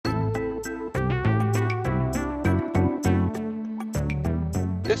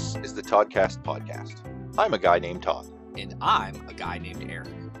This is the Toddcast podcast. I'm a guy named Todd. And I'm a guy named Eric.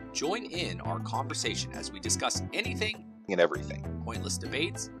 Join in our conversation as we discuss anything And everything. pointless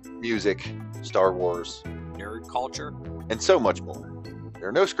debates, Music, Star Wars, nerd culture, and so much more. There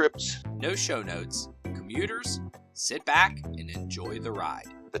are no scripts. no show notes. Commuters, sit back and enjoy the ride.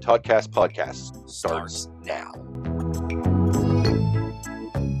 The Toddcast podcast Starts now.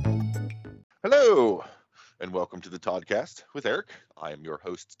 Hello, and welcome to the Toddcast with Eric. I am your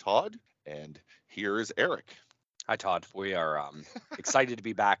host, Todd, and here is Eric. Hi, Todd. We are excited to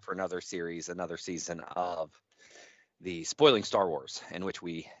be back for another series, another season of the Spoiling Star Wars, in which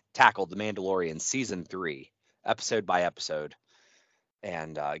we tackled The Mandalorian Season 3, episode by episode,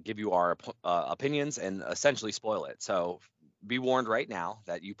 and give you our opinions and essentially spoil it. So be warned right now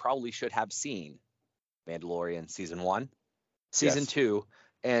that you probably should have seen Mandalorian Season 1, Season Yes. 2,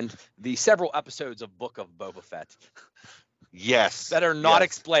 and the several episodes of Book of Boba Fett Yes. that are not yes.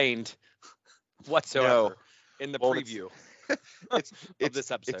 explained whatsoever No. in the Well, it's- preview It's, of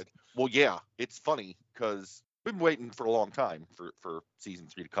this episode. Well, yeah, it's funny because we've been waiting for a long time for season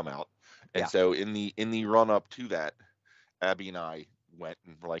 3 to come out, and Yeah. so in the run up to that, Abby and I went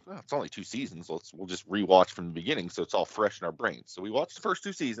and we're like, well, it's only 2 seasons. We'll just rewatch from the beginning so it's all fresh in our brains. So we watched the first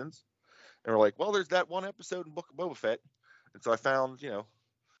 2 seasons, and we're like, well, there's that one episode in Book of Boba Fett, and so I found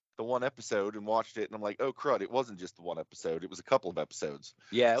the one episode and watched it, and I'm like, oh crud, it wasn't just the one episode, it was a couple of episodes.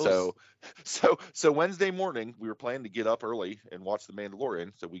 Yeah, it was, So Wednesday morning we were planning to get up early and watch The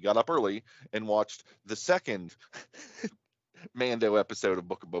Mandalorian. So we got up early and watched the second Mando episode of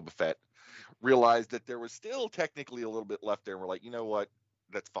Book of Boba Fett. Realized that there was still technically a little bit left there, and we're like, you know what?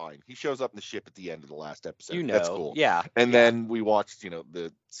 That's fine. He shows up in the ship at the end of the last episode. That's cool. Yeah. And yeah. then we watched,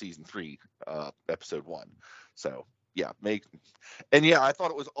 the season 3, episode 1. So yeah, I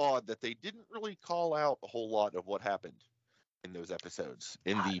thought it was odd that they didn't really call out a whole lot of what happened in those episodes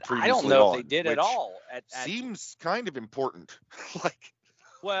in the previously I don't know on, if they did at which all. seems kind of important.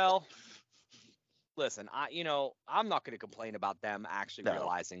 Well, listen, I'm not going to complain about them actually No.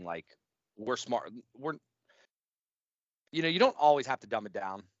 realizing like we're smart. You don't always have to dumb it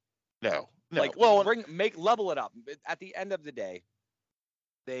down. No. Like, Well, level it up. At the end of the day,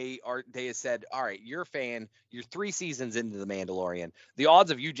 they have said, all right, you're a fan, you're 3 seasons into The Mandalorian. The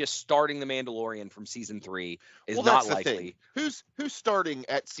odds of you just starting The Mandalorian from season 3 is well, not that's the likely. thing. Who's starting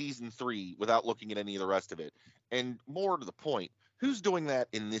at season 3 without looking at any of the rest of it? And more to the point, who's doing that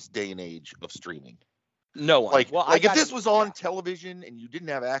in this day and age of streaming? No one. Like I if gotta- this was on yeah. television and you didn't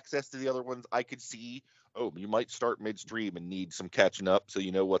have access to the other ones, I could see, you might start midstream and need some catching up so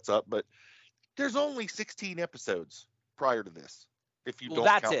you know what's up. But there's only 16 episodes prior to this. If you don't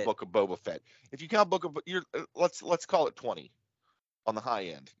that's count it. Book of Boba Fett, if you count Book of, let's call it 20 on the high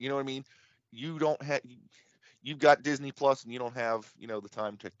end. You know what I mean? You don't have, you've got Disney Plus, and you don't have, the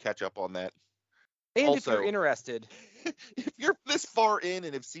time to catch up on that. And if also- you're interested, If you're this far in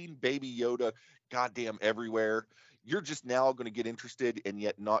and have seen Baby Yoda goddamn everywhere, you're just now going to get interested and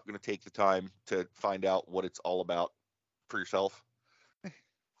yet not going to take the time to find out what it's all about for yourself. yeah,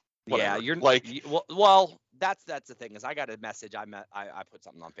 Whatever. you're like, well, that's the thing is I got a message. I put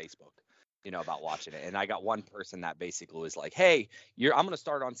something on Facebook, about watching it, and I got one person that basically was like, hey, I'm gonna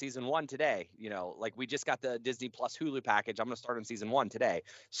start on season 1 today. Like we just got the Disney Plus Hulu package. I'm gonna start on season 1 today.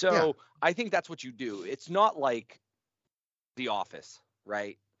 So Yeah. I think that's what you do. It's not like The Office,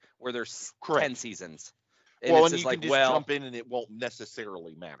 right, where there's Correct. 10 seasons. And well, it's and just you like, can just jump in and it won't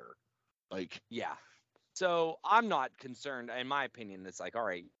necessarily matter. Like, yeah. So I'm not concerned. In my opinion, it's like, all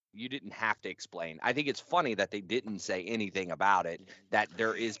right, you didn't have to explain. I think it's funny that they didn't say anything about it, that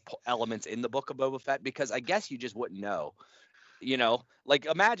there is elements in the Book of Boba Fett, because I guess you just wouldn't know. Like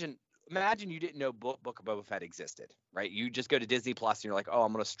imagine you didn't know Book of Boba Fett existed, right? You just go to Disney Plus and you're like, oh,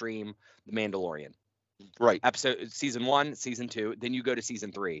 I'm going to stream The Mandalorian. right. Episode season 1, season 2, then you go to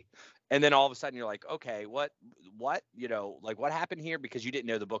season 3. And then all of a sudden you're like, okay, what, like what happened here? Because you didn't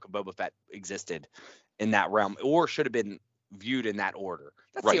know the Book of Boba Fett existed in that realm or should have been viewed in that order.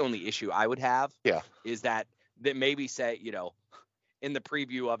 That's Right. the only issue I would have. Yeah. Is that maybe say, in the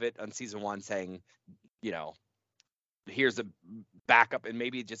preview of it on season 1 saying, here's a backup, and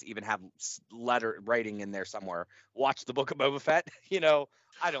maybe just even have letter writing in there somewhere. Watch the Book of Boba Fett.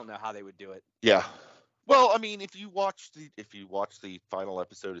 I don't know how they would do it. Yeah. Well, I mean, if you watch the final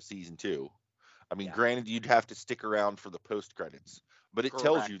episode of season 2, I mean, Yeah. granted, you'd have to stick around for the post credits, but it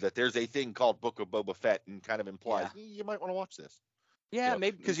tells Correct. you that there's a thing called Book of Boba Fett and kind of implies Yeah. you might want to watch this. Yeah, Yeah,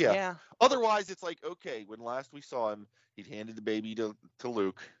 maybe 'cause, yeah. Otherwise, it's like, okay, when last we saw him, he'd handed the baby to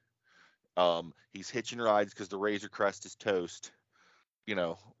Luke. He's hitching rides because the Razor Crest is toast.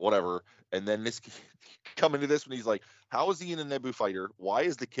 whatever. And then this coming to this when he's like, how is he in a Naboo fighter? Why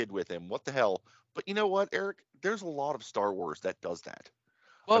is the kid with him? What the hell? But you know what, Eric? There's a lot of Star Wars that does that.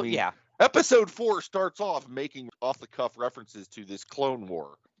 I Well, mean, yeah, Episode 4 starts off making off the cuff references to this Clone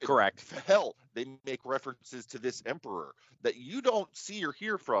War. correct. Hell, they make references to this Emperor that you don't see or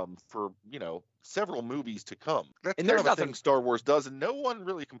hear from for, several movies to come. That's And kind there's of a nothing. thing Star Wars does, and no one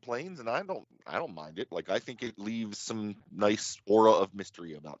really complains, and I don't mind it. Like, I think it leaves some nice aura of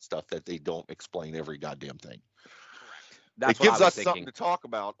mystery about stuff that they don't explain every goddamn thing. That's it what I gives was us thinking. something to talk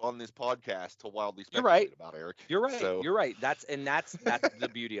about on this podcast to wildly You're speculate right. about, Eric. You're right. So, You're right. That's the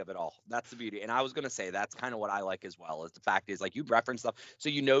beauty of it all. That's the beauty. And I was gonna say that's kind of what I like as well. Is the fact is like you reference stuff, so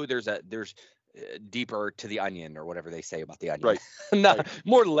there's deeper to the onion or whatever they say about the onion. Right. Not, Right.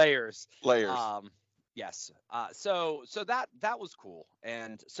 More layers. layers. Yes. So that was cool.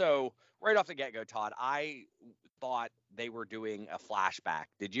 And so right off the get go, Todd, I thought they were doing a flashback.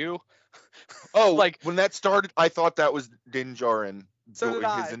 Did you? Oh, like when that started, I thought that was Din Djarin So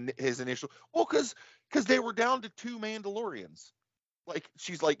did doing his initial. Well, because they were down to 2 Mandalorians. Like,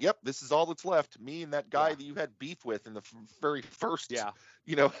 she's like, "Yep, this is all that's left. Me and that guy Yeah. that you had beef with in the very first, yeah,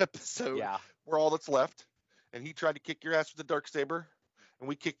 episode. yeah. We're all that's left." And he tried to kick your ass with the Darksaber, and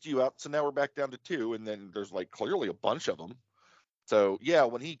we kicked you out. So now we're back down to 2, and then there's like clearly a bunch of them. So yeah,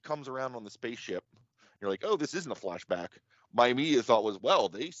 when he comes around on the spaceship, you're like, "Oh, this isn't a flashback." My immediate thought was, well,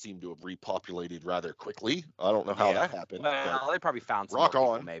 they seem to have repopulated rather quickly. I don't know how Yeah. that happened. Well, they probably found some rock more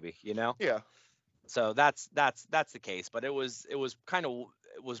people, on. maybe, Yeah. So that's the case. But it was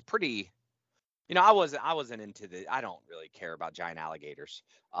pretty. I wasn't into I don't really care about giant alligators.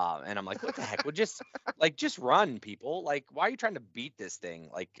 And I'm like, what the heck? Well, just run, people. Like, why are you trying to beat this thing?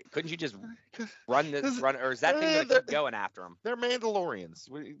 Like, couldn't you just run, or is that thing gonna keep going after them? They're Mandalorians.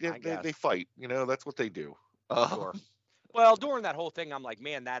 They fight. That's what they do. Sure. Well, during that whole thing, I'm like,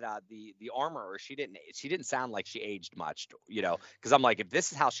 man, that the armorer, she didn't sound like she aged much, because I'm like, if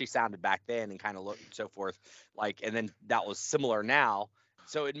this is how she sounded back then and kind of looked and so forth, like, and then that was similar now,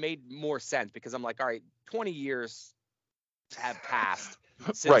 so it made more sense because I'm like, all right, 20 years have passed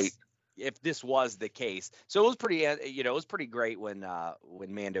since, Right. if this was the case. So it was pretty, it was pretty great when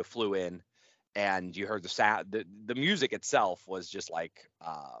Mando flew in, and you heard the sound, the music itself was just like,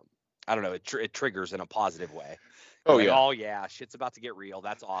 I don't know, it triggers in a positive way. Oh, Like, yeah. oh yeah, shit's about to get real.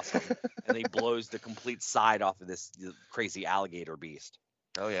 That's awesome. And he blows the complete side off of this crazy alligator beast.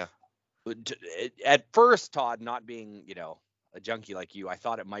 Oh, yeah. At first, Todd, not being a junkie like you, I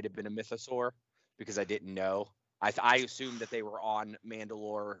thought it might have been a mythosaur because I didn't know. I assumed that they were on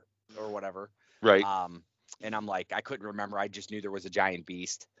Mandalore or whatever. Right. And I'm like, I couldn't remember. I just knew there was a giant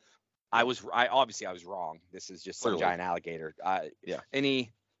beast. I was wrong. This is just some Clearly. giant alligator. Yeah.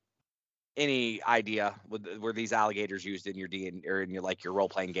 Any idea were these alligators used in your or in your role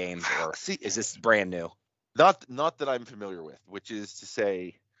playing games, or See, is this brand new? not that I'm familiar with, which is to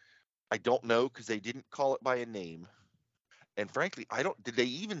say, I don't know because they didn't call it by a name, and frankly, did they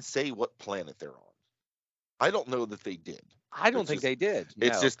even say what planet they're on? I don't know that they did. I don't think they did.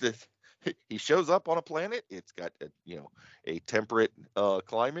 It's No. just that he shows up on a planet. It's got a temperate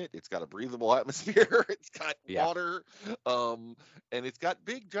climate. It's got a breathable atmosphere. It's got Yeah. water, and it's got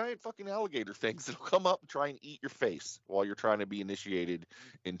big giant fucking alligator things that'll come up and try and eat your face while you're trying to be initiated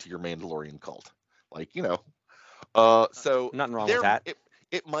into your Mandalorian cult. So Nothing wrong with that.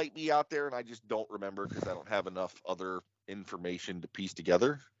 It might be out there, and I just don't remember because I don't have enough other information to piece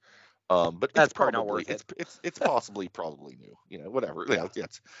together. But That's it's probably not worth it. It's possibly probably new. Whatever. Yeah.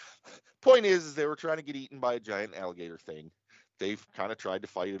 Point is they were trying to get eaten by a giant alligator thing. They've kind of tried to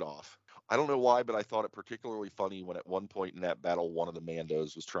fight it off. I don't know why, but I thought it particularly funny when at one point in that battle, one of the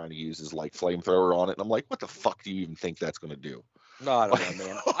Mandos was trying to use his flamethrower on it, and I'm like, what the fuck do you even think that's going to do? No, I don't know,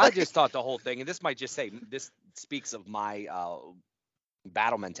 man. I just thought the whole thing, and this might just say this speaks of my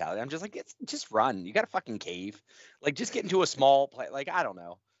battle mentality. I'm just like, just run. You got a fucking cave. Like, just get into a small place. Like, I don't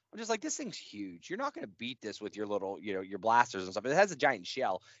know. I'm just like, this thing's huge. You're not going to beat this with your little, your blasters and stuff. It has a giant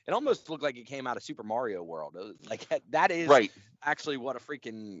shell. It almost looked like it came out of Super Mario World. Like, that is right. actually what a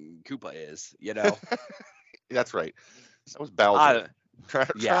freaking Koopa is, That's right. That was Bowser. Trying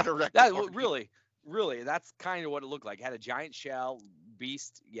to wreck that the party. really, that's kind of what it looked like. It had a giant shell,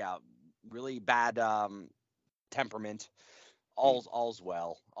 beast. Yeah, really bad temperament. All's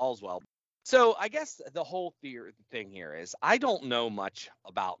well. So I guess the whole thing here is I don't know much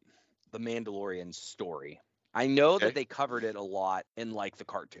about the Mandalorian story. I know that they covered it a lot in the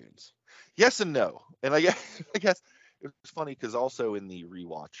cartoons. Yes and no. And I guess it was funny because also in the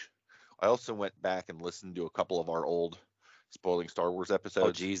rewatch, I also went back and listened to a couple of our old spoiling Star Wars episodes.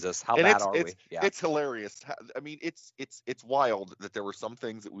 Oh Jesus, how And bad are we? Yeah. it's hilarious. I mean, it's wild that there were some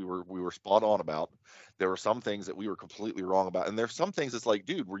things that we were spot on about. There were some things that we were completely wrong about, and there's some things it's like,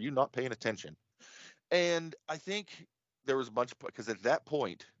 dude, were you not paying attention? And I think there was a bunch because at that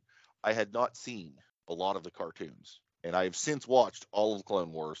point I had not seen a lot of the cartoons, and I have since watched all of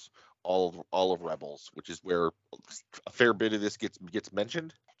Clone Wars, all of Rebels, which is where a fair bit of this gets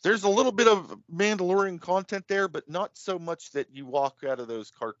mentioned. There's a little bit of Mandalorian content there, but not so much that you walk out of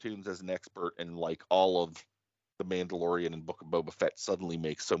those cartoons as an expert and like all of the Mandalorian and Book of Boba Fett suddenly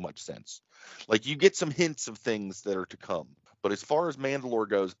makes so much sense. Like you get some hints of things that are to come. But as far as Mandalore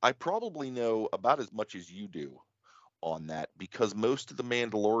goes, I probably know about as much as you do on that because most of the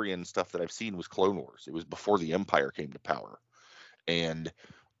Mandalorian stuff that I've seen was Clone Wars. It was before the Empire came to power. And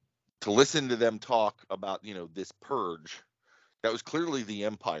to listen to them talk about, this purge, that was clearly the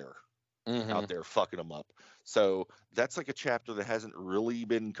Empire out there fucking them up. So that's like a chapter that hasn't really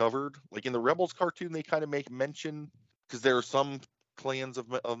been covered. Like in the Rebels cartoon, they kind of make mention because there are some clans of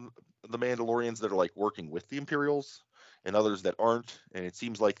the Mandalorians that are like working with the Imperials and others that aren't. And it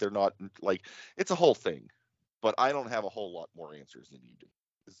seems like they're not like it's a whole thing. But I don't have a whole lot more answers than you do,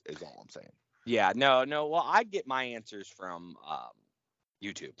 is all I'm saying. Yeah, no. Well, I get my answers from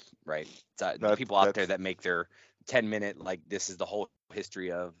YouTube, right? The people out there that make their 10-minute, like, this is the whole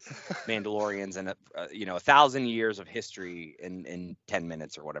history of Mandalorians and, 1,000 years of history in 10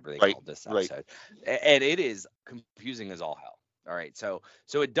 minutes or whatever they called this episode. Right. And it is confusing as all hell. All right. So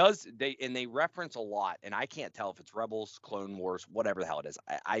it does. They reference a lot, and I can't tell if it's Rebels, Clone Wars, whatever the hell it is.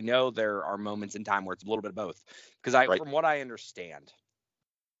 I know there are moments in time where it's a little bit of both because from what I understand,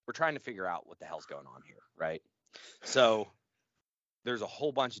 we're trying to figure out what the hell's going on here. Right. So there's a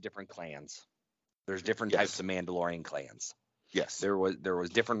whole bunch of different clans. There's different types of Mandalorian clans. Yes. There was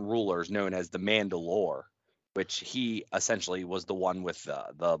different rulers known as the Mandalore, which he essentially was the one with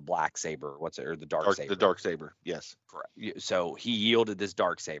the black saber. Or the dark saber? The dark saber. Yes. Correct. So he yielded this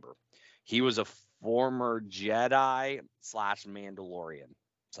dark saber. He was a former Jedi / Mandalorian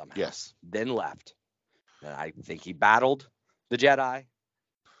somehow. Yes. Then left. And I think he battled the Jedi,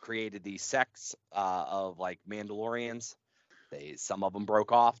 created these sects of like Mandalorians. Some of them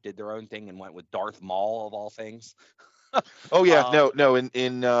broke off, did their own thing, and went with Darth Maul of all things. Oh yeah, no.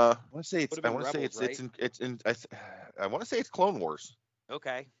 In I want to say it's Clone Wars.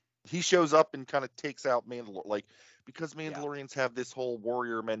 Okay. He shows up and kind of takes out Mandalore, like because Mandalorians have this whole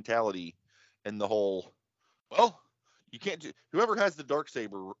warrior mentality, and the whole, you can't. Whoever has the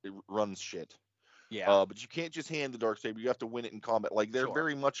darksaber runs shit. Yeah. But you can't just hand the darksaber. You have to win it in combat. Like they're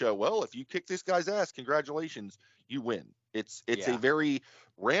very much if you kick this guy's ass, congratulations, you win. It's a very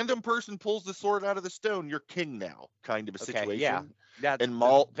random person pulls the sword out of the stone, you're king now kind of a situation. Yeah. And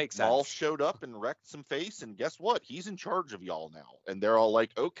Maul showed up and wrecked some face, and guess what? He's in charge of y'all now. And they're all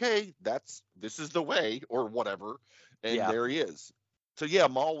like, okay, this is the way, or whatever. And there he is. So yeah,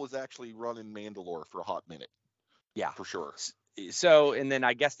 Maul was actually running Mandalore for a hot minute. Yeah. For sure. So, and then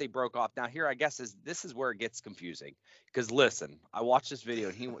I guess they broke off. Now here, I guess this is where it gets confusing. Because listen, I watched this video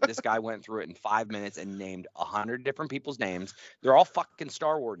and this guy went through it in 5 minutes and named 100 different people's names. They're all fucking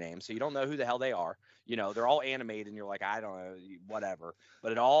Star Wars names, so you don't know who the hell they are. They're all animated, and you're like, I don't know, whatever.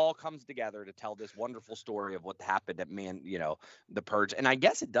 But it all comes together to tell this wonderful story of what happened at the Purge. And I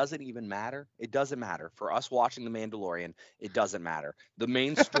guess it doesn't even matter. It doesn't matter for us watching The Mandalorian. It doesn't matter. The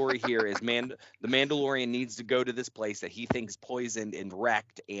main story here is the Mandalorian needs to go to this place that he thinks poisoned and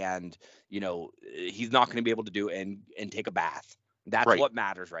wrecked, and he's not going to be able to do and take a bath. That's what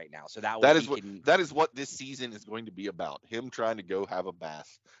matters right now. So that is what this season is going to be about. Him trying to go have a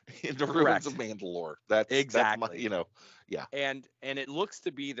bath in the ruins of Mandalore. That's exactly. Yeah. And it looks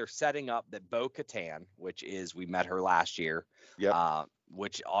to be they're setting up that Bo-Katan, which is we met her last year. Yeah.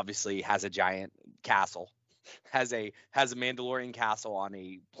 Which obviously has a giant castle, has a Mandalorian castle on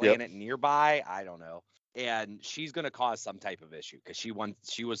a planet nearby. I don't know. And she's going to cause some type of issue because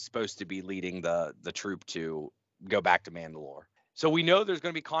she was supposed to be leading the troop to go back to Mandalore. So we know there's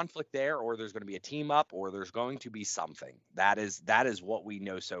going to be conflict there, or there's going to be a team up, or there's going to be something. That is what we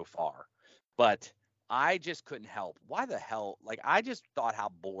know so far. But I just couldn't help. Why the hell? Like, I just thought how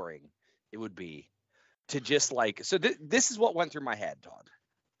boring it would be to just so this is what went through my head, Todd.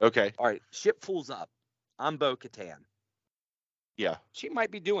 Okay. All right. Ship pulls up. I'm Bo-Katan. Yeah. She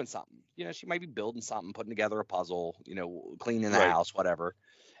might be doing something. She might be building something, putting together a puzzle, cleaning the house, whatever.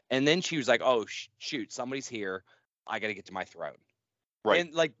 And then she was like, oh, shoot, somebody's here. I got to get to my throne. Right.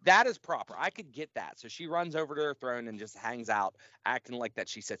 And that is proper. I could get that. So she runs over to her throne and just hangs out, acting like that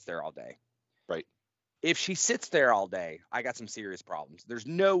she sits there all day. Right. If she sits there all day, I got some serious problems. There's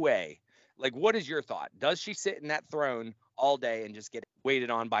no way. Like, what is your thought? Does she sit in that throne all day and just get waited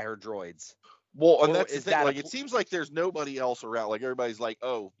on by her droids? Well, and Or that's the is thing. that Like, it seems like there's nobody else around. Like, everybody's like,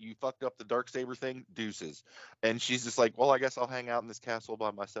 "Oh, you fucked up the Darksaber thing, deuces," and she's just like, "Well, I guess I'll hang out in this castle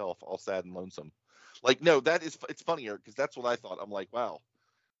by myself, all sad and lonesome." Like, no, it's funnier because that's what I thought. I'm like, wow,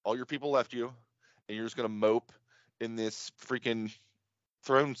 all your people left you, and you're just gonna mope in this freaking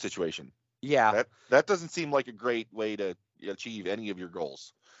throne situation. Yeah. That doesn't seem like a great way to achieve any of your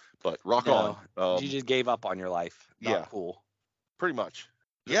goals. But rock No. on. You just gave up on your life. Not Yeah. cool. Pretty much.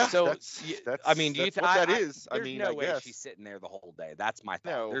 Yeah, So, that's I mean, do you? what that is. I There's mean, no I way guess. she's sitting there the whole day. That's my thought.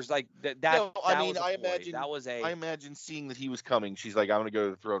 No. There's like that. No, I that mean, was a I ploy. imagine That was a. I imagine seeing that he was coming. She's like, I'm gonna go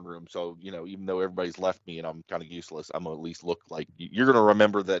to the throne room. So, even though everybody's left me and I'm kind of useless, I'm gonna at least look like you're gonna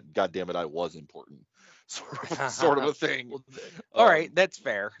remember that. God damn it, I was important. Sort of a thing. Well, all right, that's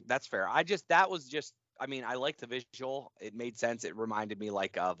fair. That's fair. That was just. I mean, I like the visual. It made sense. It reminded me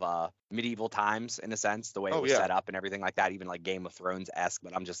like of medieval times in a sense, the way it was set up and everything like that, even like Game of Thrones-esque.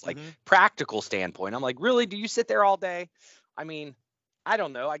 But I'm just like practical standpoint. I'm like, really? Do you sit there all day? I mean, I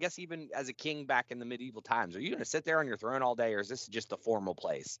don't know. I guess even as a king back in the medieval times, are you going to sit there on your throne all day, or is this just a formal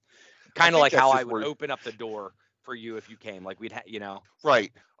place? Kind of like how I would open up the door for you if you came. Like we'd,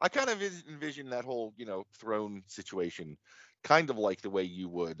 Right. I kind of envision that whole, throne situation kind of like the way you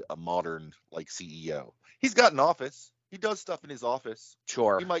would a modern like CEO. He's got an office. He does stuff in his office.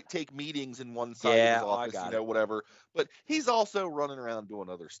 Sure. He might take meetings in one side of his office, I got it. whatever. But he's also running around doing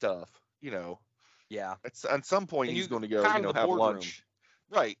other stuff, Yeah. At some point he's going to go, have lunch.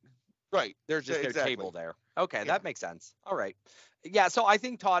 Right. Right. There's just no table there. Okay, that makes sense. All right. Yeah, so I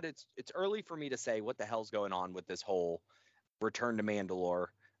think, Todd, it's early for me to say what the hell's going on with this whole Return to Mandalore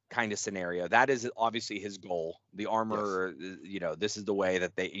kind of scenario. That is obviously his goal. The armor, this is the way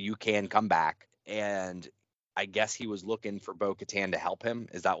that you can come back. And I guess he was looking for Bo-Katan to help him.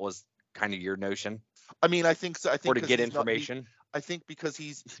 Is that was kind of your notion? I mean, I think so. I think or to get information. I think because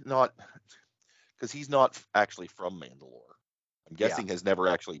he's not actually from Mandalore. I'm guessing has never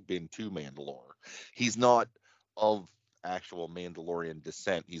actually been to Mandalore. He's not of actual Mandalorian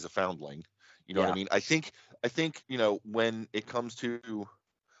descent. He's a foundling. You know what I mean? I think when it comes to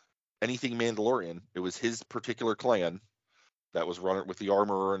anything Mandalorian, it was his particular clan that was running with the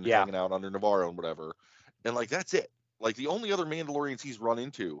armor and hanging out under Navarro and whatever. And like that's it. Like the only other Mandalorians he's run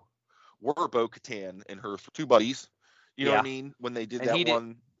into were Bo-Katan and her two buddies. You know what I mean? When they did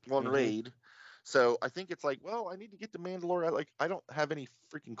one raid. So I think it's like, well, I need to get to Mandalore. Like I don't have any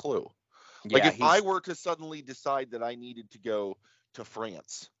freaking clue. Like if I were to suddenly decide that I needed to go to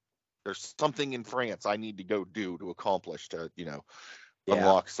France, there's something in France I need to go do to accomplish to,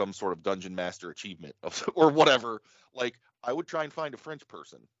 unlock some sort of dungeon master achievement or whatever. Like I would try and find a French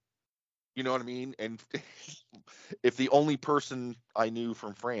person. You know what I mean? And if the only person I knew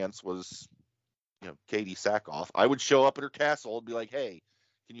from France was, Katie Sackhoff, I would show up at her castle and be like, hey,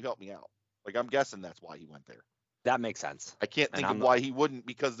 can you help me out? Like, I'm guessing that's why he went there. That makes sense. I can't think of why he wouldn't,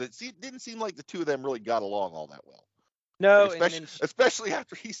 because it didn't seem like the two of them really got along all that well. No, like especially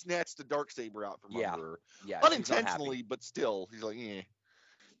after he snatched the Darksaber out from under her. Yeah, unintentionally, but still, he's like, eh.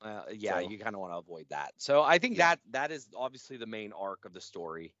 You kind of want to avoid that. So I think that is obviously the main arc of the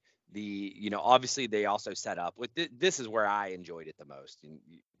story. Obviously they also set up with this is where I enjoyed it the most. And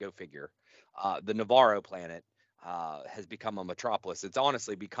go figure. The Navarro planet has become a metropolis. It's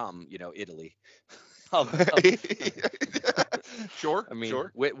honestly become, Italy. Sure. I mean,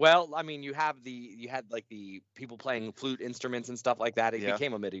 sure. You had like the people playing flute instruments and stuff like that. It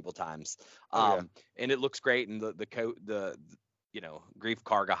became a medieval times. And it looks great. And the Grief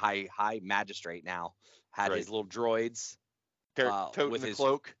Karga high magistrate now had his little droids with his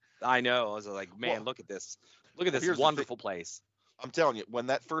cloak. I know. I was like, man, look at this. Look at this wonderful place. I'm telling you, when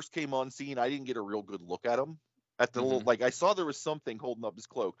that first came on scene, I didn't get a real good look at him. At the little, I saw there was something holding up his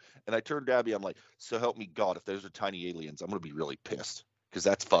cloak, and I turned to Abby. I'm like, so help me God, if those are tiny aliens, I'm gonna be really pissed because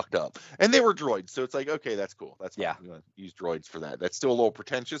that's fucked up. And they were droids, so it's like, okay, that's cool. That's fine. I'm gonna use droids for that. That's still a little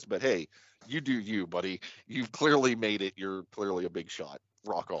pretentious, but hey, you do you, buddy. You've clearly made it. You're clearly a big shot.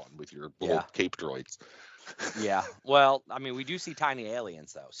 Rock on with your little cape droids. Yeah. Well, I mean, we do see tiny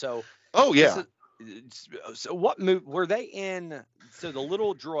aliens though. So. Oh yeah. So what movie were they in? So the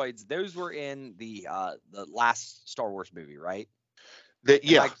little droids, those were in the last Star Wars movie, right? They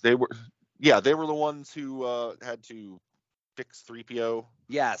were the ones who had to fix 3PO.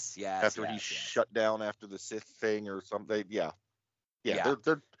 Yes. After he shut down after the Sith thing or something. Yeah.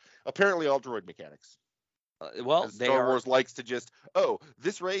 They're apparently all droid mechanics. Star Wars likes to just,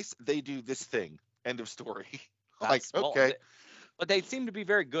 this race, they do this thing. End of story. Like, okay. But they seem to be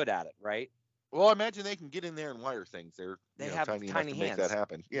very good at it, right? Well, I imagine they can get in there and wire things. They're They you know have tiny enough tiny to make hands. that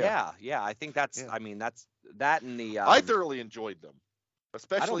happen. Yeah. I think that's. Yeah. I mean, that's that and the. I thoroughly enjoed them,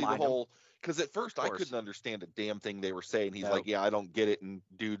 especially the mind 'em. whole. Because at first I course. couldn't understand a damn thing they were saying. He's No. like, "Yeah, I don't get it," and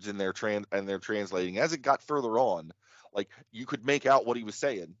dudes in there they're translating. As it got further on, like you could make out what he was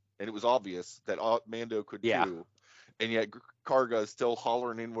saying, and it was obvious that Mando could Yeah. too. And yet Karga is still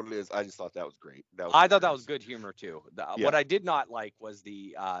hollering in what it is. I just thought that was great. I thought that was good humor too. Yeah. What I did not like was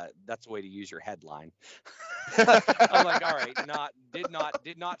the that's the way to use your headline. I'm like, all right,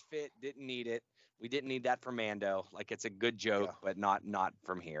 did not fit, didn't need it. We didn't need that from Mando. Like it's a good joke, but not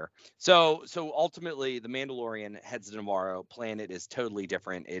from here. So ultimately, the Mandalorian heads to Navarro. Planet is totally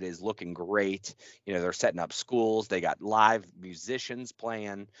different. It is looking great. You know, they're setting up schools. They got live musicians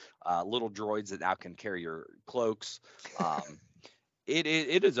playing, little droids that now can carry your cloaks. It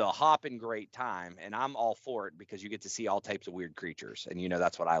is a hopping great time, and I'm all for it because you get to see all types of weird creatures, and you know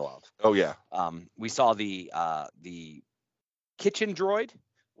that's what I love. Oh yeah. We saw the kitchen droid,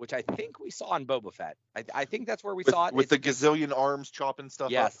 which I think we saw in Boba Fett. I think that's where we saw it. With the gazillion arms chopping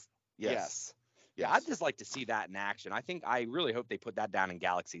stuff up. Yes. Yeah, I'd just like to see that in action. I really hope they put that down in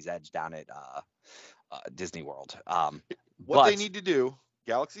Galaxy's Edge down at Disney World. What they need to do,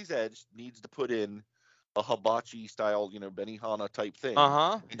 Galaxy's Edge needs to put in a hibachi style, you know, Benihana type thing.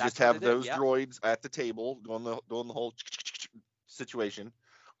 And just have those droids at the table doing the whole situation.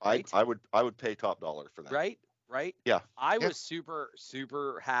 Right. I would pay top dollar for that. Right. Yeah. I was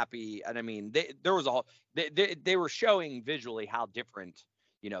super happy, and I mean, they were showing visually how different,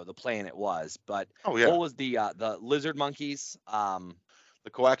 you know, the planet was. But what was the lizard monkeys? The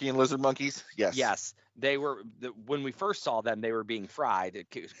Kowakian lizard monkeys? Yes. They were, when we first saw them, they were being fried,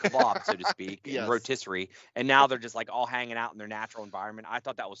 kebab, so to speak, in rotisserie. And now they're just like all hanging out in their natural environment. I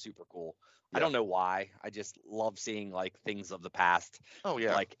thought that was super cool. Yeah. I don't know why. I just love seeing like things of the past. Oh,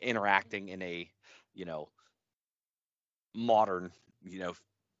 yeah. Like interacting in a, you know, modern, you know,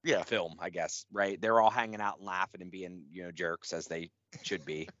 film, I guess. Right. They're all hanging out and laughing and being, you know, jerks as they should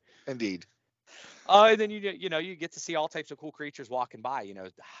be. Indeed. And then you get to see all types of cool creatures walking by. You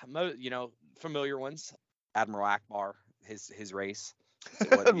know, familiar ones. Admiral Akbar, his race.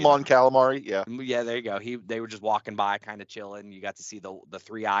 Mon Calamari, yeah. Yeah, there you go. They were just walking by, kind of chilling. You got to see the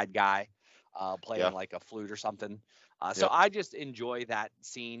three-eyed guy playing like a flute or something. So I just enjoy that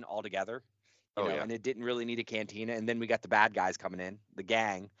scene altogether. You know, and it didn't really need a cantina. And then we got the bad guys coming in, the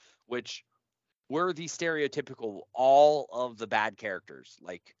gang, which were the stereotypical all of the bad characters,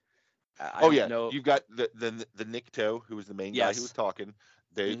 like. You've got the Nikto, who was the main guy who was talking.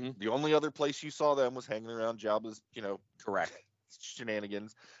 The only other place you saw them was hanging around Jabba's, you know, correct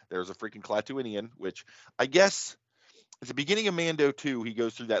shenanigans. There's a freaking Klaatuinian, which I guess at the beginning of Mando 2, he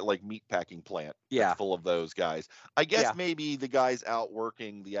goes through that like meat packing plant, that's full of those guys. I guess maybe the guys out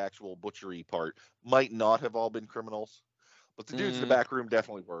working the actual butchery part might not have all been criminals, but the dudes in the back room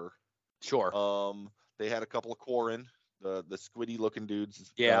definitely were. Sure. They had a couple of Quarren, the squiddy looking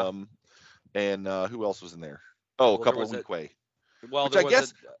dudes. Yeah. And who else was in there? Oh, a couple of Weequay. Which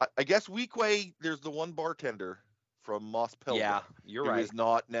I guess Weequay, there's the one bartender from Mos Pelgo. Yeah, you're right. Who is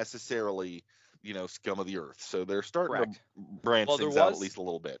not necessarily, you know, scum of the earth. So they're starting to branch things out at least a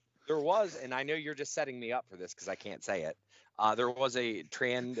little bit. There was, and I know you're just setting me up for this because I can't say it. There was a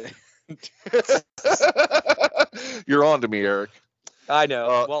You're on to me, Eric. I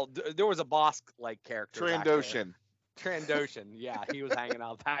know. There was a boss-like character. Trandoshan, yeah, he was hanging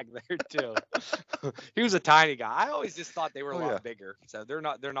out back there too. He was a tiny guy. I always just thought they were a lot bigger, so they're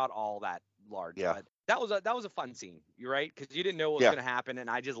not all that large. Yeah. But that was a fun scene. You're right, because you didn't know what was going to happen, and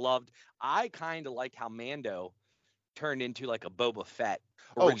I kind of like how Mando turned into like a Boba Fett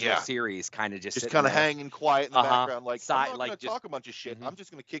original series, kind of just kind of hanging quiet in the background, like I'm not going to talk a bunch of shit. Mm-hmm. I'm just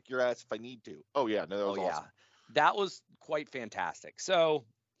going to kick your ass if I need to. Oh yeah, no, that was awesome. That was quite fantastic. So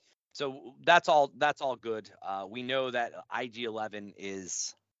that's all good. We know that IG-11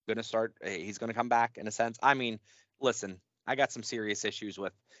 is going to start. He's going to come back in a sense. I mean, listen, I got some serious issues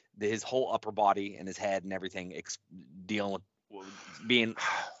with his whole upper body and his head and everything dealing with being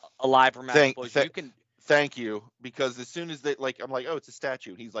alive from mass explosion. Thank you, because as soon as I'm like, oh, it's a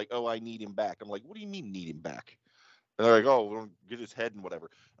statue. He's like, oh, I need him back. I'm like, what do you mean need him back? And they're like, oh, we'll get his head and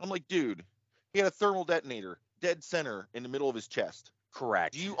whatever. I'm like, dude, he had a thermal detonator dead center in the middle of his chest.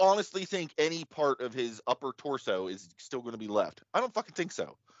 Correct. Do you honestly think any part of his upper torso is still going to be left? I don't fucking think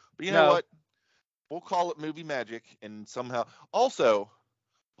so. But you know what? We'll call it movie magic, and somehow also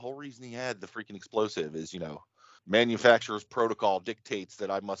the whole reason he had the freaking explosive is, you know, manufacturer's protocol dictates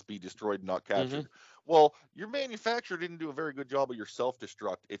that I must be destroyed and not captured. Well, your manufacturer didn't do a very good job of your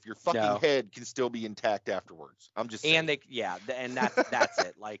self-destruct if your fucking No. head can still be intact afterwards. I'm just saying. And that's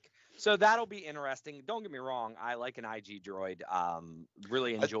it. Like, so that'll be interesting. Don't get me wrong. I like an IG droid.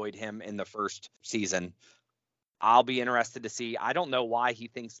 Really enjoyed him in the first season. I'll be interested to see. I don't know why he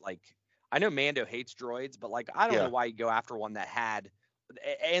thinks, like, I know Mando hates droids, but like, I don't know why you go after one that had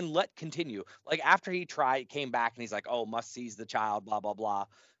and let continue. Like, after he came back and he's like, oh, must seize the child, blah, blah, blah.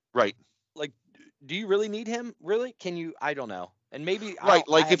 Right. Like, do you really need him? Really? Can you? I don't know. And maybe right.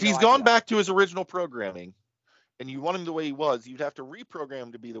 Like, if he's gone back to his original programming and you want him the way he was, you'd have to reprogram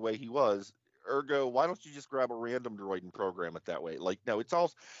him to be the way he was. Ergo, why don't you just grab a random droid and program it that way? Like, no, it's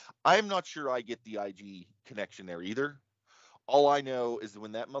all. I'm not sure I get the IG connection there either. All I know is that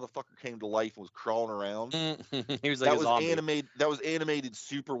when that motherfucker came to life and was crawling around, he was like animated. That was animated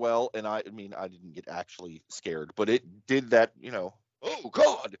super well, and I mean, I didn't get actually scared, but it did that. Oh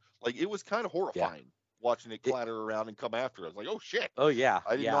God, like it was kind of horrifying watching it clatter around and come after us. Like, oh shit. Oh yeah.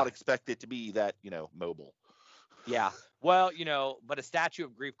 I did not expect it to be that mobile. Yeah. Well, but a statue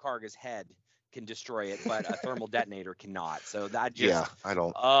of Grief Karga's head can destroy it, but a thermal detonator cannot. So that just I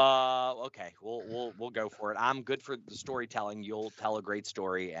don't. Okay, we'll go for it. I'm good for the storytelling. You'll tell a great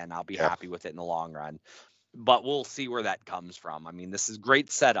story, and I'll be happy with it in the long run. But we'll see where that comes from. I mean, this is great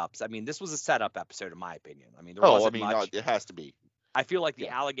setups. I mean, this was a setup episode, in my opinion. I mean, there wasn't much. It has to be. I feel like the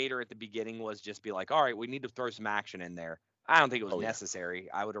alligator at the beginning was just be like, all right, we need to throw some action in there. I don't think it was necessary.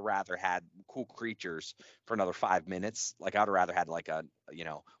 I would have rather had cool creatures for another 5 minutes. Like, I would have rather had like a,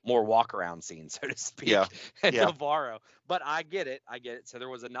 more walk around scene, so to speak. At Navarro. But I get it. So there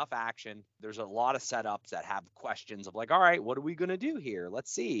was enough action. There's a lot of setups that have questions of like, all right, what are we going to do here?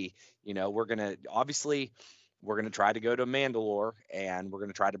 Let's see. We're going to try to go to Mandalore, and we're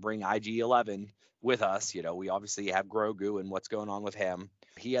going to try to bring IG-11 with us. We obviously have Grogu and what's going on with him.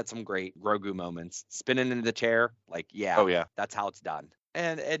 He had some great Grogu moments, spinning in the chair. Like, that's how it's done.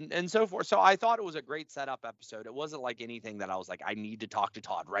 And so forth. So I thought it was a great setup episode. It wasn't like anything that I was like, I need to talk to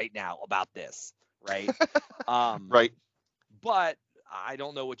Todd right now about this. Right. Right. But I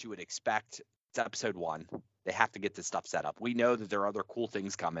don't know what you would expect. It's episode 1. They have to get this stuff set up. We know that there are other cool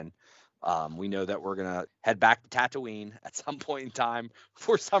things coming. We know that we're going to head back to Tatooine at some point in time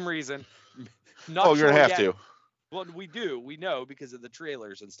for some reason. You're going to have to. Well, we know because of the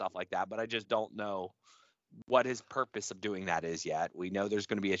trailers and stuff like that, but I just don't know what his purpose of doing that is yet. We know there's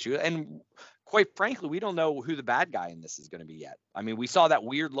going to be issues, and quite frankly, we don't know who the bad guy in this is going to be yet. I mean, we saw that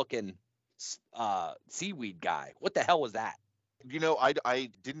weird looking seaweed guy. What the hell was that? I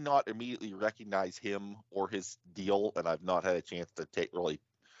did not immediately recognize him or his deal, and I've not had a chance to really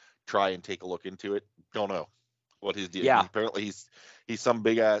try and take a look into it. Don't know what his deal is. Yeah. Apparently he's some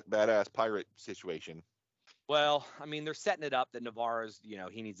big ass badass pirate situation. Well, I mean, they're setting it up that Navarro's,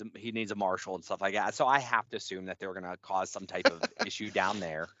 he needs a marshal and stuff like that. So I have to assume that they're going to cause some type of issue down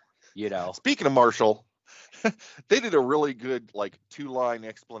there, Speaking of marshal, they did a really good 2-line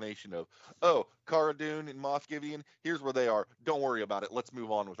explanation of, Cara Dune and Moff Gideon, here's where they are. Don't worry about it. Let's move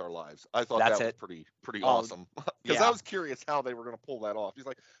on with our lives. I thought that was pretty awesome. Because I was curious how they were going to pull that off. He's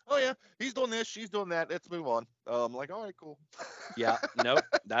like, oh yeah, he's doing this, she's doing that. Let's move on. I'm like, all right, cool. Yeah, nope.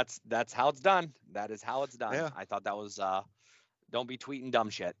 That's how it's done. That is how it's done. Yeah. I thought that was don't be tweeting dumb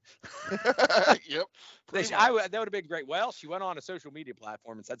shit. Yep. That would have been great. Well, she went on a social media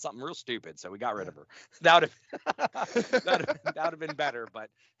platform and said something real stupid, so we got rid of her. That would have been better. But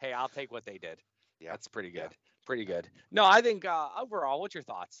hey, I'll take what they did. Yeah, that's pretty good. Yeah. Pretty good. No, I think overall, what's your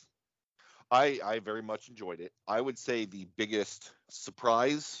thoughts? I very much enjoyed it. I would say the biggest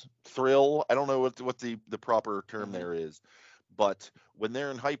surprise, thrill, I don't know what the proper term there is, but when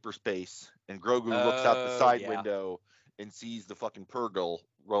they're in hyperspace and Grogu looks out the side window and sees the fucking Purrgil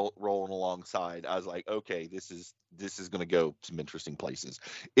rolling alongside, I was like, okay, this is going to go some interesting places.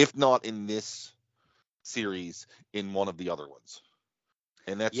 If not in this series, in one of the other ones.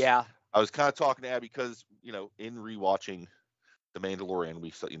 And that's I was kind of talking to Abby because, in rewatching The Mandalorian,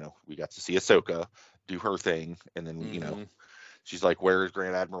 we got to see Ahsoka do her thing, and then she's like, "Where is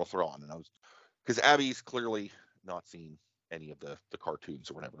Grand Admiral Thrawn?" And because Abby's clearly not seen any of the cartoons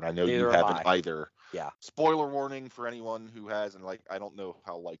or whatever, and I know you haven't either. Yeah. Spoiler warning for anyone who has, and I don't know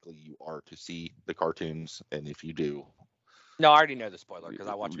how likely you are to see the cartoons, and if you do. No, I already know the spoiler because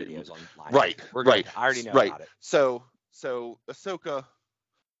I watch videos online. Right. We're good. I already know about it. So Ahsoka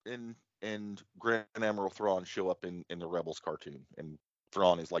and Grand Admiral Thrawn show up in the Rebels cartoon, and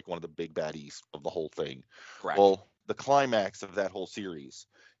Thrawn is like one of the big baddies of the whole thing. Correct. Well, the climax of that whole series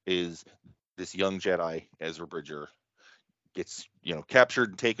is this young Jedi, Ezra Bridger, gets, captured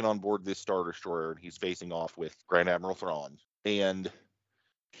and taken on board this Star Destroyer, and he's facing off with Grand Admiral Thrawn. And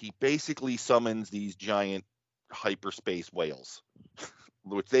he basically summons these giant hyperspace whales,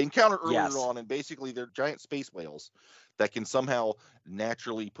 which they encounter earlier on, and basically they're giant space whales that can somehow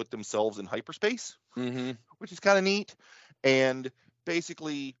naturally put themselves in hyperspace, which is kind of neat. And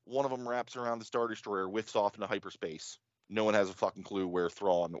basically, one of them wraps around the Star Destroyer, whiffs off into hyperspace. No one has a fucking clue where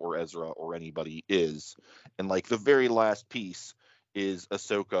Thrawn or Ezra or anybody is. And like the very last piece is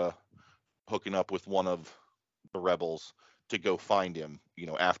Ahsoka hooking up with one of the rebels to go find him,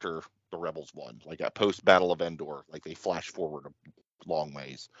 after the rebels won. Like at post Battle of Endor, like they flash forward a long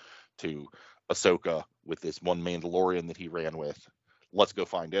ways to Ahsoka with this one Mandalorian that he ran with. Let's go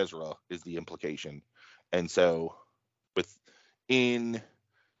find Ezra is the implication. And so in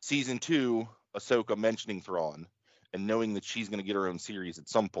season 2, Ahsoka mentioning Thrawn and knowing that she's going to get her own series at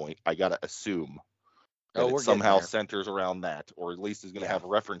some point, I got to assume that it somehow centers around that, or at least is going to have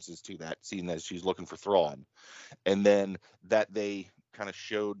references to that, seeing that she's looking for Thrawn. And then that they kind of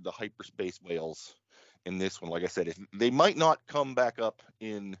showed the hyperspace whales in this one. Like I said, they might not come back up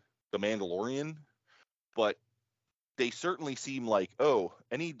in The Mandalorian, but they certainly seem like,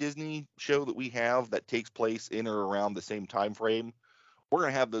 any Disney show that we have that takes place in or around the same time frame, we're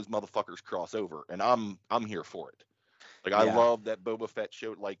going to have those motherfuckers cross over, and I'm here for it. Like, I love that Boba Fett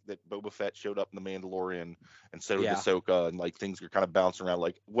showed up in The Mandalorian, and so did Ahsoka, and like things are kind of bouncing around.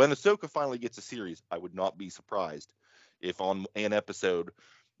 Like when Ahsoka finally gets a series, I would not be surprised if on an episode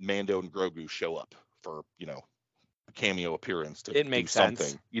Mando and Grogu show up for, a cameo appearance to do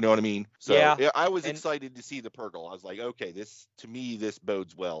something. You know what I mean? So I was excited to see the Purrgil. I was like, okay, this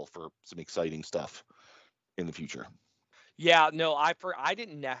bodes well for some exciting stuff in the future. Yeah, no, I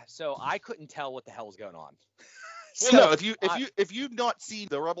didn't know, so I couldn't tell what the hell's going on. Well, no, if you've not seen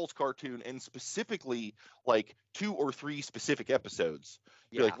the Rebels cartoon, and specifically like 2 or 3 specific episodes,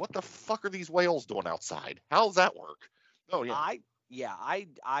 you're like, what the fuck are these whales doing outside? How's that work? Oh yeah.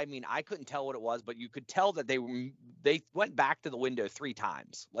 I mean, I couldn't tell what it was, but you could tell that they went back to the window 3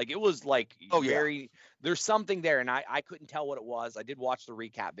 times. Like it was like there's something there, and I couldn't tell what it was. I did watch the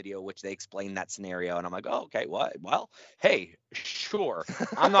recap video, which they explained that scenario, and I'm like, oh, okay, what? Well, hey, sure.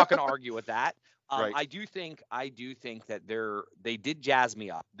 I'm not going to argue with that. Right. I do think that they did jazz me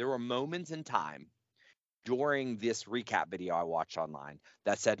up. There were moments in time during this recap video I watched online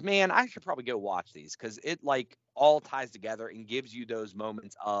that said, man, I should probably go watch these, because it like all ties together and gives you those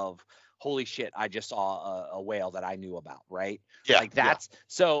moments of, holy shit, I just saw a whale that I knew about, right? Yeah. Like that's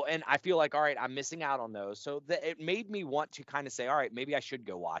so, and I feel like, all right, I'm missing out on those. So it made me want to kind of say, all right, maybe I should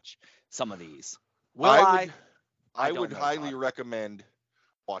go watch some of these. I would highly recommend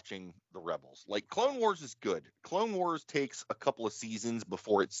watching the Rebels. Like Clone Wars is good. Clone Wars takes a couple of seasons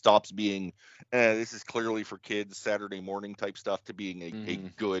before it stops being this is clearly for kids Saturday morning type stuff to being a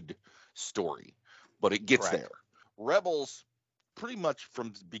good story, but it gets there. Rebels pretty much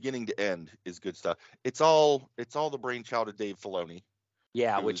from beginning to end is good stuff. It's all the brainchild of Dave Filoni,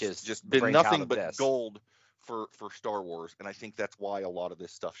 which is just been nothing but gold for Star Wars, and I think that's why a lot of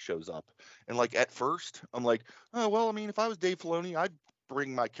this stuff shows up. And like at first I'm like, oh well, I mean, if I was Dave Filoni, I'd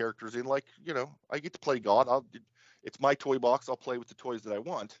bring my characters in, like, I get to play God. It's my toy box. I'll play with the toys that I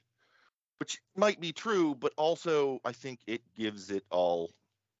want, which might be true, but also I think it gives it all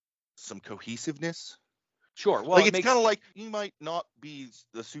some cohesiveness. Sure. Well, like it's kind of like, you might not be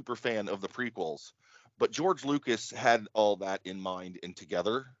the super fan of the prequels, but George Lucas had all that in mind and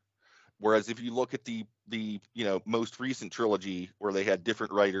together. Whereas if you look at the most recent trilogy where they had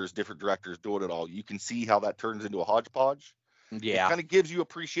different writers, different directors doing it all, you can see how that turns into a hodgepodge. Yeah. It kind of gives you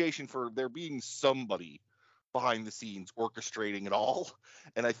appreciation for there being somebody behind the scenes orchestrating it all.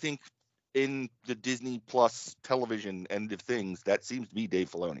 And I think in the Disney Plus television end of things, that seems to be Dave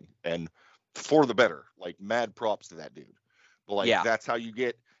Filoni. And for the better, like mad props to that dude. But like that's how you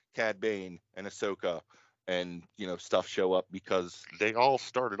get Cad Bane and Ahsoka and stuff show up, because they all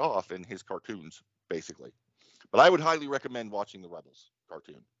started off in his cartoons, basically. But I would highly recommend watching the Rebels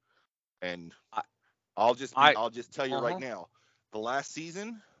cartoon. And I'll just tell you right now, the last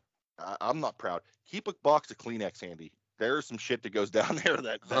season, I'm not proud. Keep a box of Kleenex handy. There's some shit that goes down there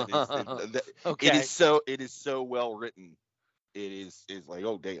that okay. It is so well written. It is like,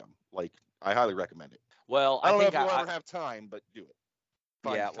 oh damn. Like, I highly recommend it. Well, I don't know if you'll ever have time, but do it.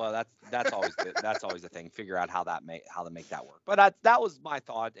 Well, that's always good. That's always the thing. Figure out how to make that work. But that was my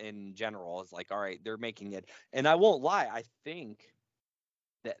thought in general. Is like, all right, they're making it, and I won't lie. I think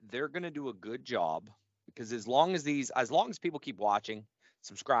that they're going to do a good job, because as long as people keep watching,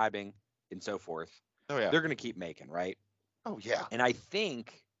 subscribing, and so forth, they're going to keep making, right? Oh yeah. And I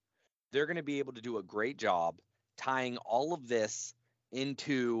think they're going to be able to do a great job tying all of this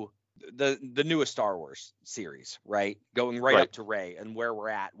into the newest Star Wars series, right? Going right up to Rey and where we're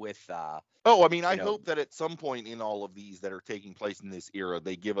at with I mean, I hope that at some point in all of these that are taking place in this era,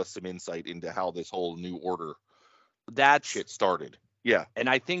 they give us some insight into how this whole New Order shit started. Yeah. And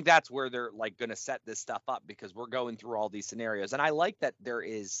I think that's where they're like going to set this stuff up, because we're going through all these scenarios. And I like that there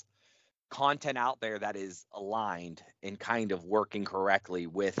is content out there that is aligned and kind of working correctly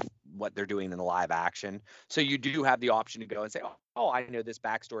with what they're doing in the live action. So you do have the option to go and say, oh, I know this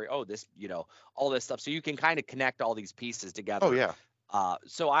backstory. Oh, this, all this stuff. So you can kind of connect all these pieces together. Oh, yeah.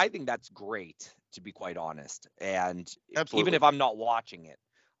 So I think that's great, to be quite honest. And Absolutely. Even if I'm not watching it,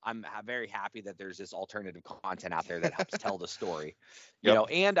 I'm very happy that there's this alternative content out there that helps tell the story, you know.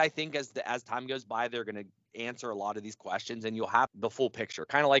 And I think as time goes by, they're going to answer a lot of these questions, and you'll have the full picture.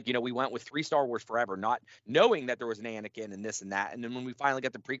 Kind of like, we went with 3 Star Wars forever, not knowing that there was an Anakin and this and that, and then when we finally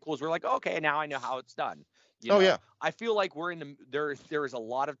get the prequels, we're like, okay, now I know how it's done. Yeah. I feel like we're in there is a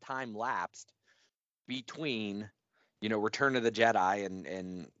lot of time lapsed between, Return of the Jedi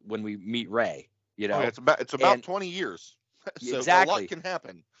and when we meet Rey. It's about 20 years. So exactly. A lot can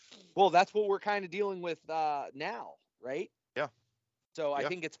happen. Well, that's what we're kind of dealing with now, right? Yeah. So I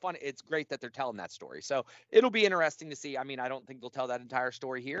think it's fun. It's great that they're telling that story. So it'll be interesting to see. I mean, I don't think they'll tell that entire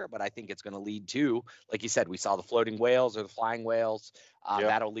story here, but I think it's going to lead to, like you said, we saw the floating whales or the flying whales.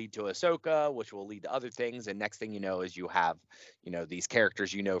 That'll lead to Ahsoka, which will lead to other things. And next thing you know is you have, these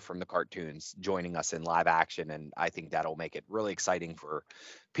characters, from the cartoons joining us in live action. And I think that'll make it really exciting for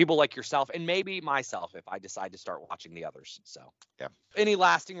people like yourself and maybe myself if I decide to start watching the others. So, yeah. Any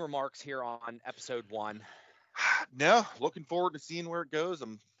lasting remarks here on episode 1? No, looking forward to seeing where it goes.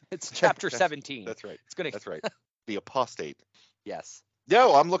 It's chapter 17. That's right. That's right. The Apostate. Yes.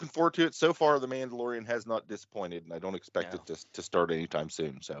 No, I'm looking forward to it. So far, The Mandalorian has not disappointed, and I don't expect it to start anytime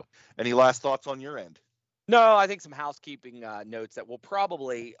soon. So, any last thoughts on your end? No, I think some housekeeping notes that we'll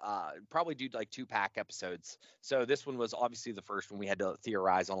probably do like 2-pack episodes. So this one was obviously the first one. We had to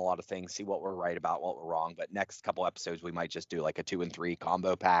theorize on a lot of things, see what we're right about, what we're wrong. But next couple episodes, we might just do like a 2 and 3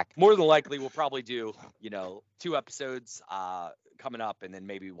 combo pack. More than likely, we'll probably do 2 episodes coming up, and then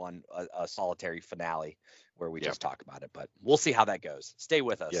maybe a solitary finale where we just talk about it. But we'll see how that goes. Stay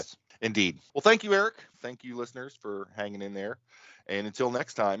with us. Yes, indeed. Well, thank you, Eric. Thank you, listeners, for hanging in there. And until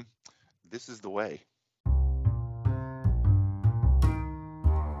next time, this is the way.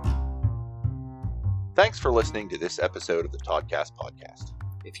 Thanks for listening to this episode of the Toddcast Podcast.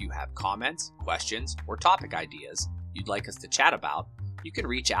 If you have comments, questions, or topic ideas you'd like us to chat about, you can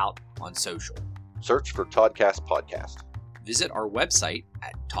reach out on social. Search for Toddcast Podcast. Visit our website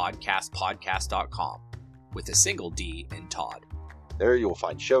at toddcastpodcast.com with a single D in Todd. There you will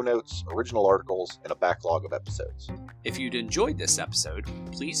find show notes, original articles, and a backlog of episodes. If you'd enjoyed this episode,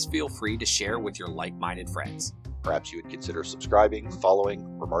 please feel free to share with your like-minded friends. Perhaps you would consider subscribing,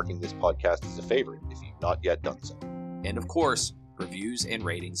 following, or marking this podcast as a favorite if you've not yet done so. And of course, reviews and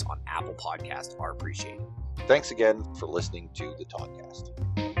ratings on Apple Podcasts are appreciated. Thanks again for listening to the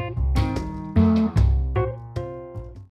Toddcast.